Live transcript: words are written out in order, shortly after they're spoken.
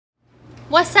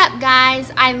What's up, guys?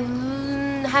 I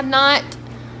have not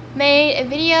made a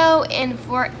video in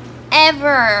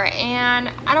forever, and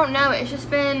I don't know, it's just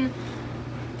been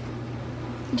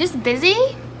busy.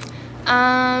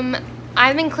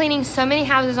 I've been cleaning so many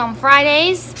houses on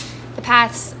Fridays the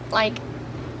past like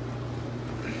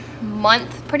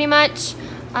month pretty much.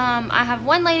 I have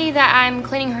one lady that I'm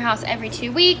cleaning her house every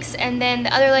 2 weeks, and then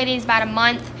the other lady is about a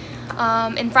month.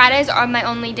 And Fridays are my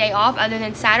only day off other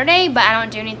than Saturday, but I don't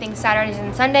do anything Saturdays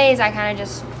and Sundays. I kind of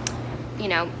just, you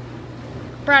know,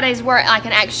 Fridays work like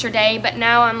an extra day, but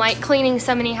now I'm like cleaning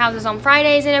so many houses on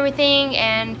Fridays and everything,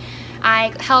 and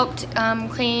I helped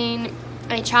clean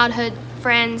a childhood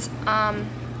friend's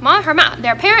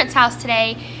their parents' house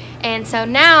today, and so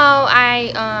now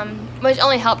I which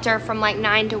only helped her from like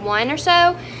 9 to 1 or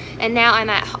so, and now I'm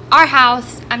at our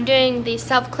house. I'm doing the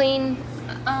self-clean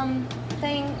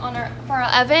thing on for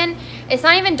our oven. It's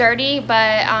not even dirty,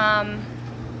 but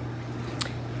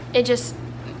it just,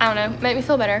 I don't know, made me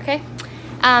feel better, okay?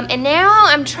 And now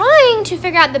I'm trying to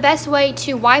figure out the best way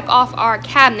to wipe off our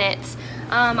cabinets.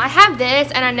 I have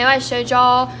this, and I know I showed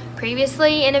y'all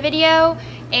previously in a video,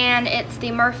 and it's the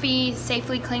Murphy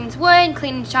Safely Cleans Wood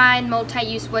Clean and Shine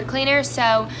multi-use wood cleaner.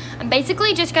 So I'm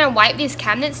basically just gonna wipe these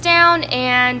cabinets down,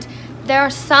 and there are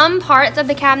some parts of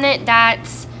the cabinet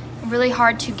that's really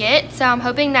hard to get, so I'm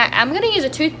hoping that I'm gonna use a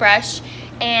toothbrush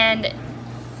and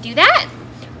do that.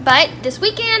 But this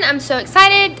weekend I'm so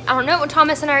excited. I don't know what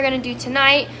Thomas and I are gonna do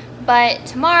tonight, but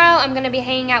tomorrow I'm gonna be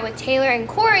hanging out with Taylor and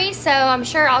Corey, so I'm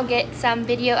sure I'll get some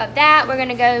video of that. We're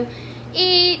gonna go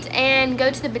eat and go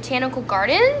to the botanical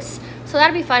gardens, so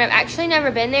that'll be fun. I've actually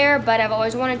never been there, but I've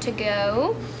always wanted to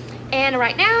go. And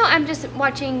right now I'm just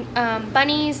watching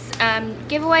Bunny's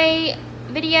giveaway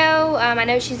video. I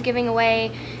know she's giving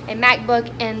away a MacBook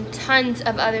and tons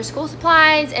of other school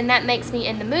supplies, and that makes me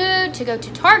in the mood to go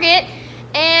to Target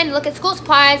and look at school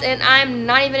supplies, and I'm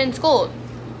not even in school.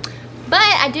 But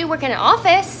I do work in an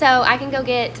office, so I can go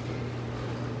get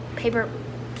paper,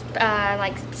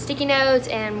 like sticky notes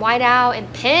and whiteout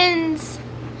and pens.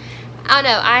 I don't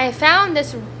know, I found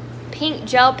this pink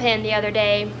gel pen the other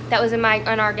day that was in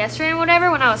our guest room or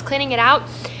whatever when I was cleaning it out,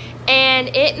 and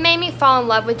it made me fall in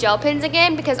love with gel pens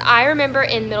again, because I remember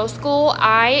in middle school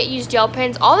I used gel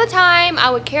pens all the time. I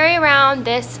would carry around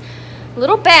this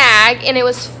little bag, and it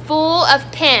was full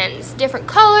of pens, different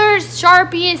colors,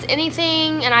 Sharpies,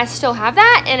 anything, and I still have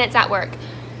that, and it's at work.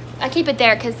 I keep it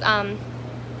there because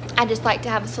I just like to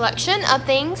have a selection of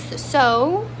things.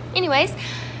 So anyways,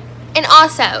 and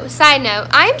also, side note,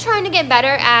 I'm trying to get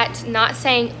better at not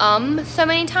saying so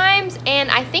many times, and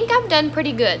I think I've done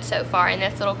pretty good so far in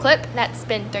this little clip that's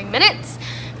been 3 minutes.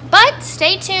 But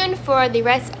stay tuned for the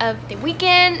rest of the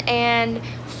weekend, and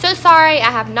so sorry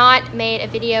I have not made a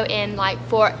video in like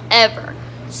forever.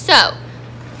 So,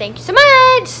 thank you so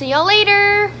much. See y'all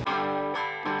later.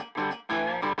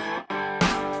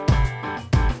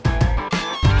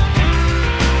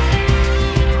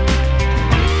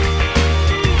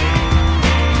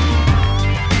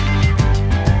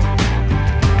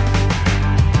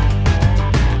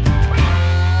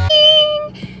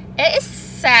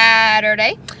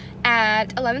 Saturday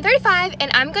at 11:35,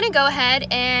 and I'm gonna go ahead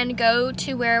and go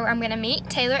to where I'm gonna meet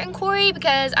Taylor and Corey,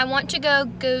 because I want to go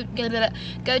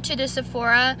to the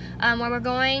Sephora where we're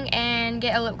going and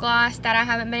get a lip gloss that I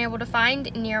haven't been able to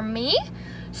find near me.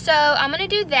 So I'm gonna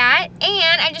do that,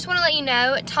 and I just want to let you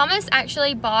know Thomas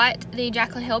actually bought the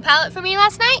Jaclyn Hill palette for me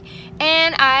last night,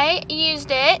 and I used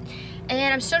it,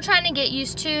 and I'm still trying to get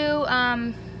used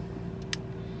to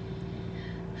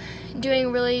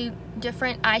doing really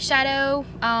different eyeshadow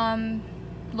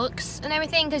looks and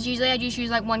everything, because usually I just use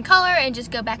like one color and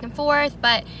just go back and forth,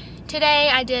 but today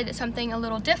I did something a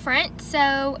little different.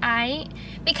 So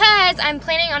because I'm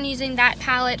planning on using that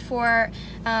palette for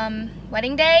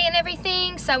wedding day and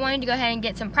everything, so I wanted to go ahead and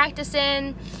get some practice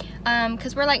in,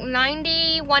 because we're like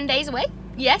 91 days away.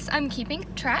 Yes, I'm keeping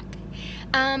track.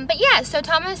 But yeah, so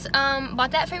Thomas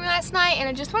bought that for me last night, and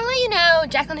I just want to let you know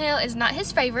Jaclyn Hill is not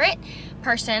his favorite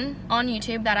person on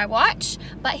YouTube that I watch,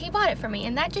 but he bought it for me,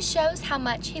 and that just shows how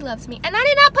much he loves me. And I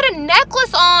did not put a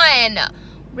necklace on.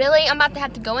 Really, I'm about to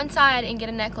have to go inside and get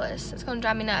a necklace. It's gonna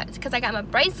drive me nuts, because I got my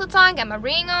bracelets on, got my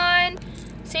ring on.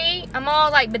 See, I'm all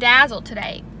like bedazzled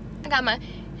today. I got my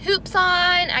hoops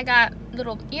on, I got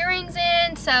little earrings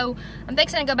in, so I'm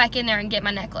fixing to go back in there and get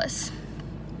my necklace.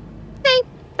 Okay,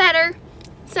 better.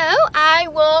 So I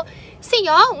will see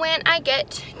y'all when I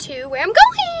get to where I'm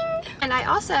going. And I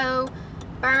also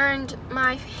burned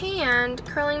my hand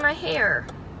curling my hair.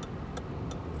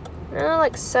 Oh,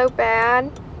 like so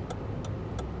bad.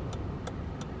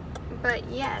 But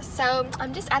yeah, so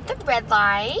I'm just at the red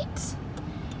light,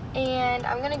 and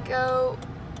I'm gonna go.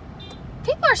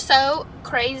 People are so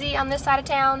crazy on this side of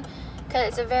town because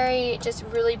it's a very just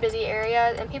really busy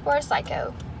area, and people are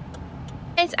psycho.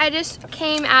 I just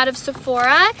came out of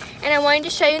Sephora and I wanted to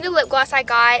show you the lip gloss I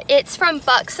got. It's from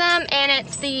Buxom and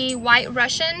it's the White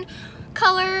Russian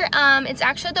color. It's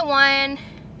actually the one,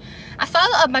 I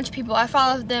follow a bunch of people. I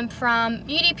follow them from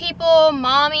beauty people,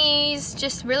 mommies,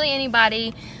 just really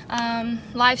anybody,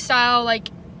 lifestyle, like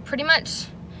pretty much.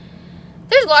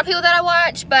 There's a lot of people that I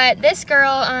watch, but this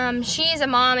girl, she's a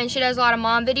mom and she does a lot of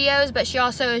mom videos, but she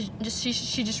also is just,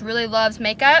 she just really loves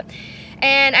makeup.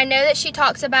 And I know that she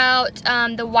talks about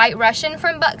the White Russian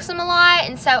from Buxom a lot,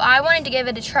 and so I wanted to give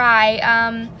it a try.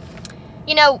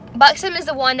 You know, Buxom is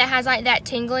the one that has like that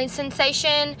tingling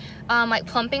sensation, like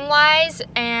plumping wise,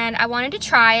 and I wanted to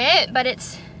try it, but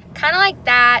it's kind of like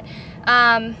that.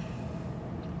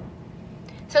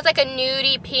 So it's like a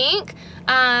nudie pink.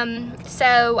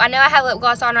 So I know I have lip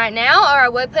gloss on right now, or I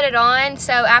would put it on,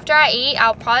 so after I eat,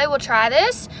 I'll probably will try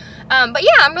this. But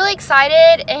yeah, I'm really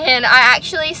excited, and I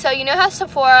actually, so you know how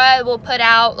Sephora will put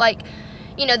out, like,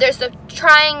 you know, there's the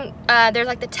trying, there's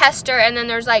like the tester, and then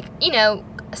there's like, you know,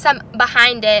 some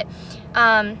behind it.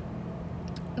 But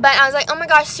I was like, oh my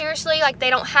gosh, seriously, like they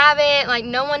don't have it, like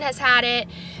no one has had it.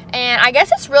 And I guess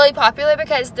it's really popular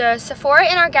because the Sephora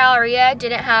in our Galleria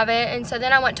didn't have it, and so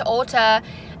then I went to Ulta,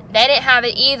 they didn't have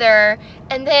it either,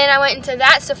 and then I went into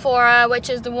that Sephora, which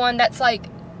is the one that's like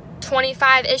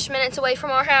 25-ish minutes away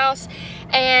from our house,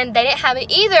 and they didn't have it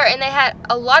either, and they had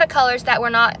a lot of colors that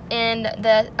were not in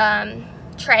the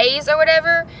trays or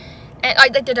whatever, and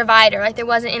like the divider, like there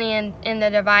wasn't any in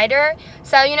the divider.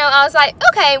 So, you know, I was like,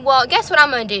 okay, well, guess what I'm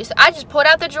gonna do? So I just pulled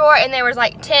out the drawer, and there was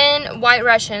like 10 White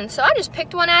Russians, so I just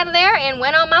picked one out of there and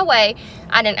went on my way.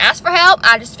 I didn't ask for help.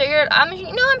 I just figured, I'm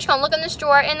just gonna look in this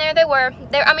drawer, and there they were.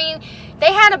 I mean,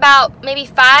 they had about maybe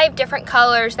 5 different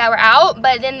colors that were out,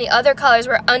 but then the other colors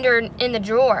were in the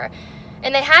drawer.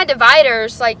 And they had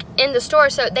dividers like in the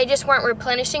store, so they just weren't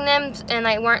replenishing them, and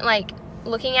they weren't like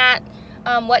looking at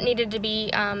what needed to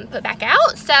be put back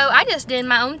out. So I just did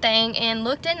my own thing and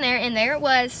looked in there, and there it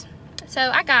was. So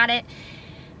I got it.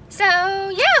 So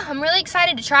yeah, I'm really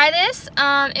excited to try this.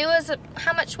 It was,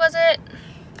 how much was it?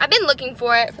 I've been looking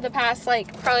for it for the past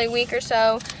like probably a week or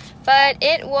so, but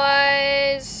it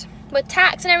was, with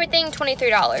tax and everything,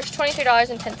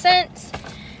 $23.10.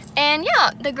 And yeah,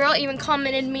 the girl even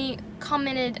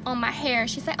commented on my hair.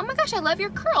 She's like, oh my gosh, I love your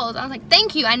curls. I was like,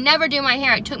 thank you. I never do my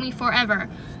hair. It took me forever.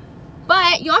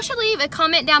 But y'all should leave a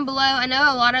comment down below. I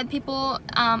know a lot of people,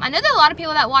 I know there are a lot of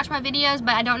people that watch my videos,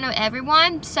 but I don't know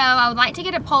everyone. So I would like to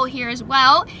get a poll here as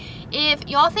well. If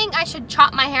y'all think I should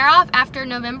chop my hair off after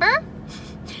November,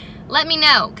 let me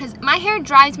know, because my hair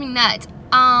drives me nuts.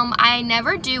 I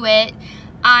never do it.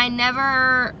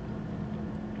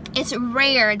 It's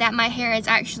rare that my hair is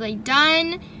actually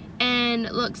done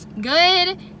and looks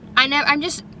good. I'm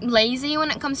just lazy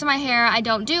when it comes to my hair. I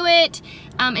don't do it.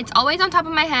 It's always on top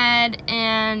of my head,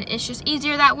 and it's just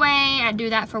easier that way. I do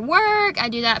that for work. I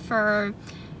do that for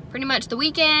pretty much the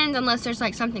weekends, unless there's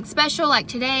like something special, like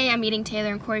today I'm meeting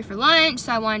Taylor and Corey for lunch,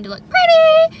 so I wanted to look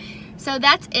pretty. So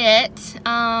that's it.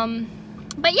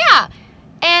 But yeah,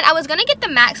 and I was gonna get the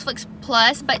Max Fix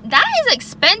Plus, but that is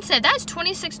expensive. That's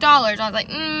 $26. I was like,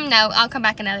 no, I'll come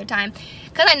back another time,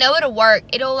 because I know it'll work.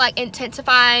 It'll like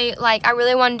intensify. Like, I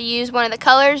really wanted to use one of the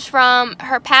colors from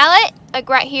her palette, like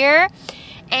right here,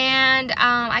 and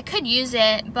I could use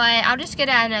it, but I'll just get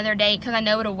it another day because I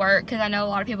know it'll work, because I know a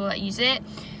lot of people that use it.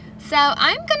 So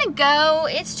I'm gonna go.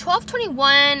 It's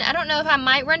 12:21. I don't know if I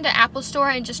might run to Apple Store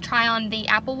and just try on the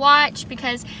Apple Watch,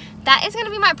 because that is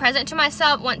gonna be my present to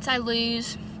myself once I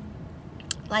lose,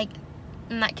 like,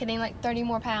 I'm not kidding, like 30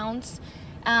 more pounds.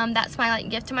 That's my like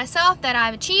gift to myself, that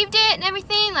I've achieved it and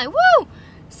everything, like woo.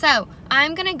 So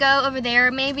I'm gonna go over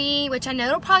there maybe, which I know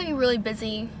it'll probably be really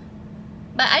busy,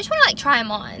 but I just want to like try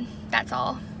them on, that's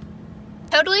all.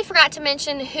 Totally forgot to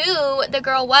mention who the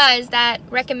girl was that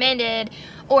recommended,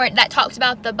 or that talks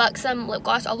about the Buxom lip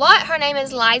gloss a lot. Her name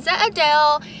is LIZA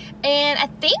Adele, and I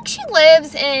think she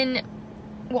lives in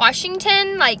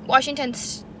Washington, like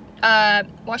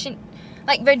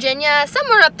like Virginia,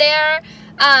 somewhere up there.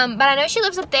 But I know she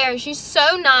lives up there. She's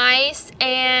so nice,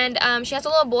 and she has a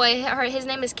little boy. His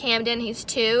name is Camden. He's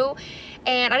 2,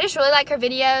 and I just really like her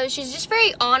videos. She's just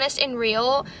very honest and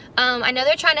real. I know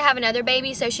they're trying to have another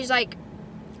baby, so she's like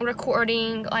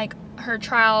recording like her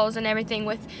trials and everything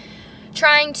with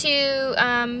trying to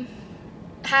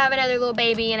have another little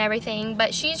baby and everything.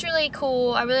 But she's really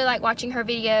cool. I really like watching her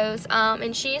videos,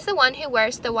 and she's the one who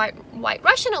wears the white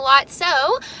Russian a lot, so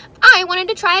I wanted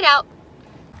to try it out.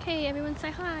 Okay, everyone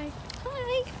say hi.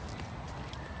 Hi.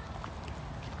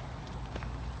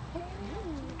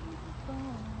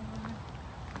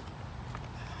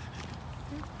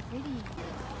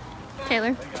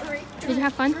 Taylor, did you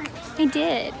have fun? I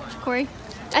did. Corey?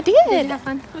 I did. Did you have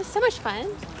fun? It was so much fun.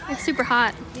 It's super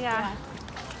hot. Yeah.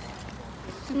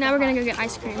 Now we're gonna go get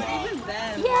ice cream.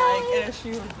 Yay!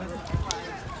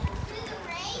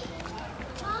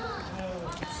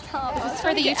 Stop. This is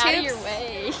for the YouTubes. Out of your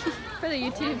way. For the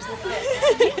YouTubes.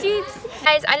 YouTubes.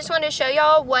 Guys, I just wanted to show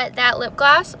y'all what that lip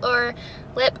gloss or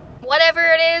lip whatever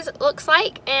it is looks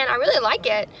like, and I really like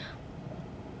it.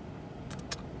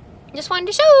 Just wanted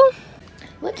to show.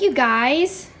 Look, you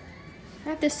guys. I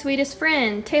have the sweetest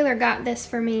friend. Taylor got this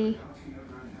for me.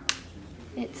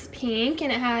 It's pink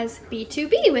and it has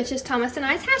B2B, which is Thomas and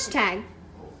I's hashtag.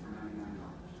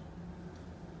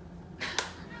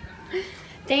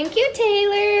 Thank you,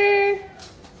 Taylor.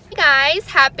 Hey guys,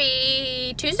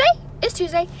 happy Tuesday. It's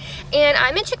Tuesday, and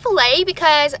I'm at Chick-fil-A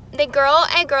because a girl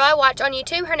I watch on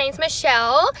YouTube, her name's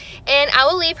Michelle, and I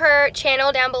will leave her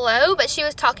channel down below, but she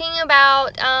was talking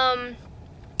about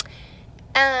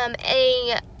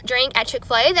a drink at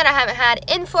Chick-fil-A that I haven't had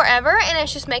in forever, and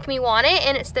it's just making me want it,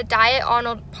 and it's the Diet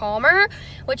Arnold Palmer,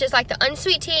 which is like the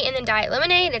unsweet tea and then Diet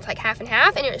Lemonade. It's like half and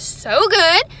half, and it was so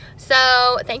good.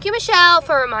 So thank you, Michelle,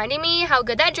 for reminding me how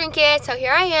good that drink is. So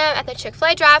here I am at the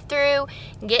Chick-fil-A drive-thru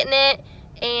getting it,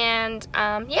 and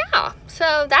yeah,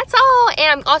 so that's all.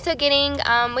 And I'm also getting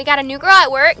we got a new girl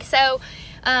at work, so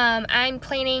I'm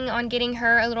planning on getting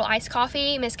her a little iced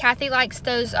coffee. Miss Kathy likes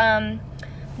those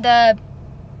the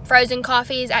frozen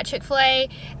coffees at Chick-fil-A,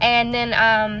 and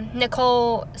then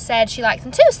Nicole said she likes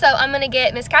them too, so I'm gonna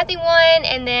get Miss Kathy one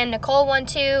and then Nicole one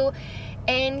too,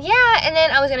 and yeah, and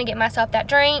then I was gonna get myself that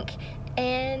drink,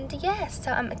 and yes,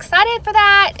 so I'm excited for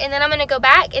that. And then I'm gonna go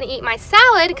back and eat my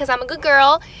salad because I'm a good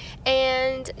girl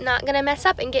and not gonna mess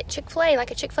up and get Chick-fil-A, like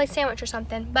a Chick-fil-A sandwich or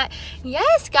something. But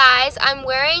yes, guys, I'm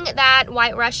wearing that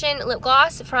White Russian lip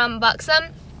gloss from Buxom.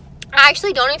 I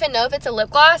actually don't even know if it's a lip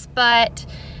gloss, but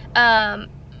I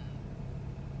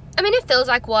mean, it feels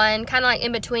like one, kind of like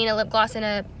in between a lip gloss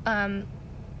and a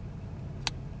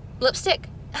lipstick.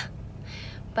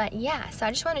 But yeah, so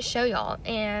I just want to show y'all,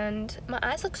 and my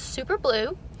eyes look super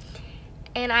blue,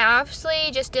 and I obviously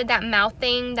just did that mouth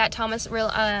thing that Thomas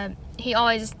he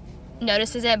always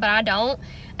notices it, but I don't,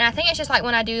 and I think it's just like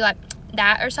when I do like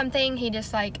that or something, he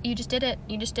just like, you just did it,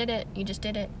 you just did it, you just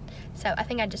did it. So I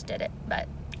think I just did it. But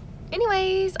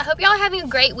anyways, I hope y'all are having a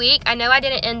great week. I know I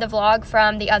didn't end the vlog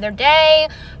from the other day,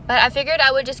 but I figured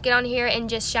I would just get on here and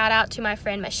just shout out to my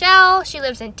friend Michelle. She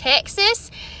lives in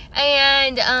Texas,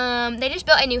 and they just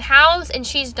built a new house, and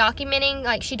she's documenting,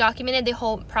 like, she documented the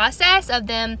whole process of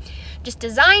them just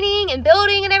designing and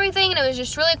building and everything, and it was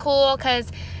just really cool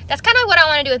because that's kind of what I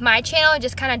want to do with my channel,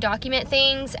 just kind of document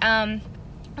things.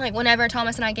 Like whenever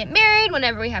Thomas and I get married,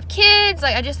 whenever we have kids,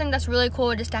 like I just think that's really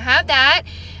cool just to have that,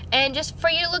 and just for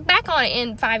you to look back on it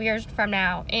in 5 years from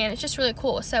now, and it's just really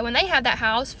cool. So when they have that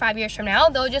house 5 years from now,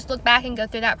 they'll just look back and go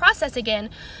through that process again,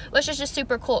 which is just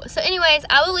super cool. So anyways,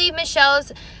 I will leave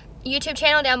Michelle's YouTube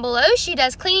channel down below. She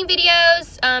does cleaning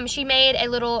videos. She made a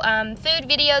little food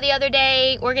video the other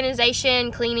day,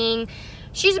 organization, cleaning.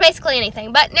 She's basically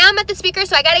anything. But now I'm at the speaker,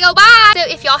 so I gotta go. Bye! So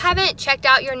if y'all haven't checked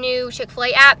out your new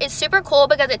Chick-fil-A app, it's super cool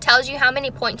because it tells you how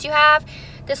many points you have.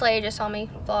 This lady just saw me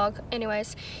vlog.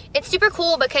 Anyways, it's super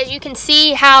cool because you can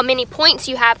see how many points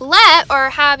you have left, or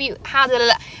how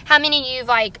many you've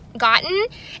like gotten,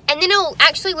 and then it'll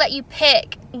actually let you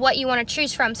pick what you want to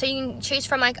choose from. So you can choose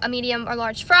from like a medium or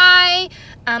large fry,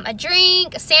 a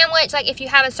drink, a sandwich, like if you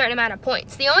have a certain amount of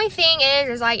points. The only thing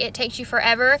is like it takes you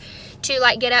forever to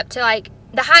like get up to like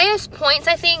the highest points,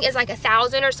 I think, is like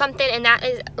 1,000 or something, and that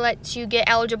lets you get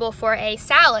eligible for a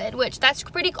salad, which that's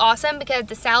pretty awesome because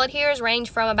the salad here is range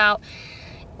from about,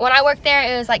 when I worked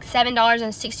there, it was like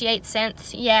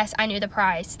 $7.68. Yes, I knew the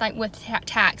price, like with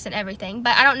tax and everything,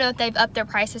 but I don't know if they've upped their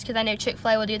prices because I know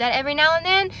Chick-fil-A will do that every now and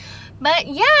then. But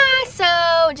yeah,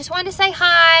 so just wanted to say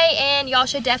hi, and y'all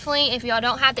should definitely, if y'all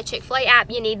don't have the Chick-fil-A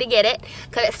app, you need to get it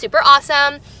because it's super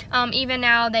awesome. Even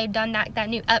now they've done that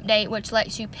new update which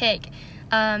lets you pick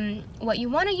what you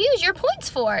want to use your points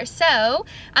for. So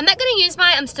I'm not going to use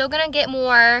mine. I'm still going to get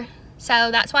more.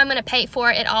 So that's why I'm going to pay for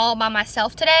it all by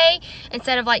myself today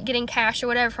instead of like getting cash or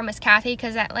whatever from Miss Kathy,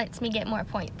 because that lets me get more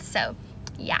points. So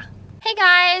yeah. Hey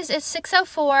guys, it's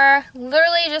 6:04.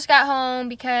 Literally just got home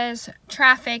because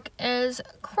traffic is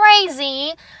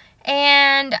crazy.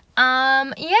 And yeah,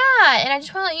 and I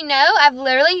just want to let you know I've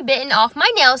literally bitten off my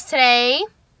nails today.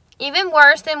 Even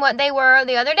worse than what they were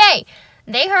the other day.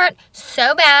 They hurt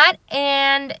so bad,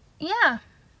 and yeah,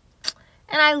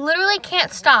 and I literally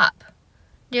can't stop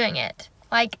doing it.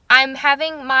 Like, I'm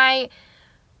having my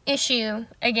issue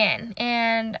again,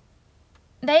 and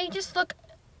they just look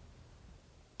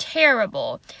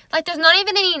terrible. Like, there's not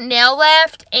even any nail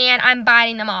left, and I'm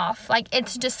biting them off. Like,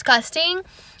 it's disgusting,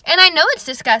 and I know it's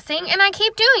disgusting, and I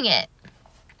keep doing it.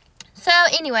 So,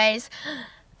 anyways,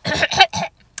 I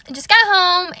just got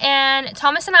home, and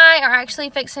Thomas and I are actually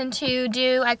fixing to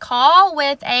do a call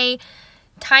with a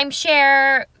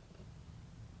timeshare.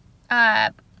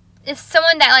 It's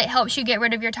someone that, like, helps you get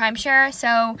rid of your timeshare,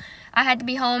 so I had to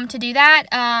be home to do that,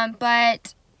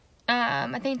 but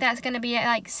I think that's going to be at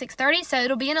like 6:30, so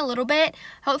it'll be in a little bit.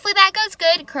 Hopefully that goes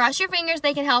good. Cross your fingers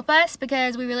they can help us,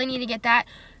 because we really need to get that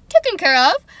taken care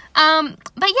of.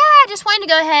 But yeah, I just wanted to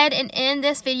go ahead and end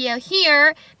this video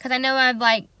here, because I know I've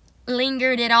like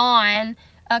lingered it on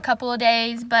a couple of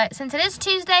days, but since it is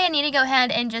Tuesday, I need to go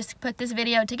ahead and just put this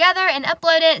video together and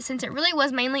upload it, since it really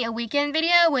was mainly a weekend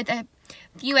video with a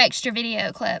few extra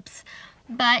video clips.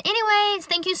 But anyways,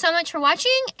 thank you so much for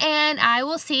watching, and I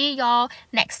will see y'all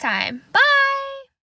next time. Bye!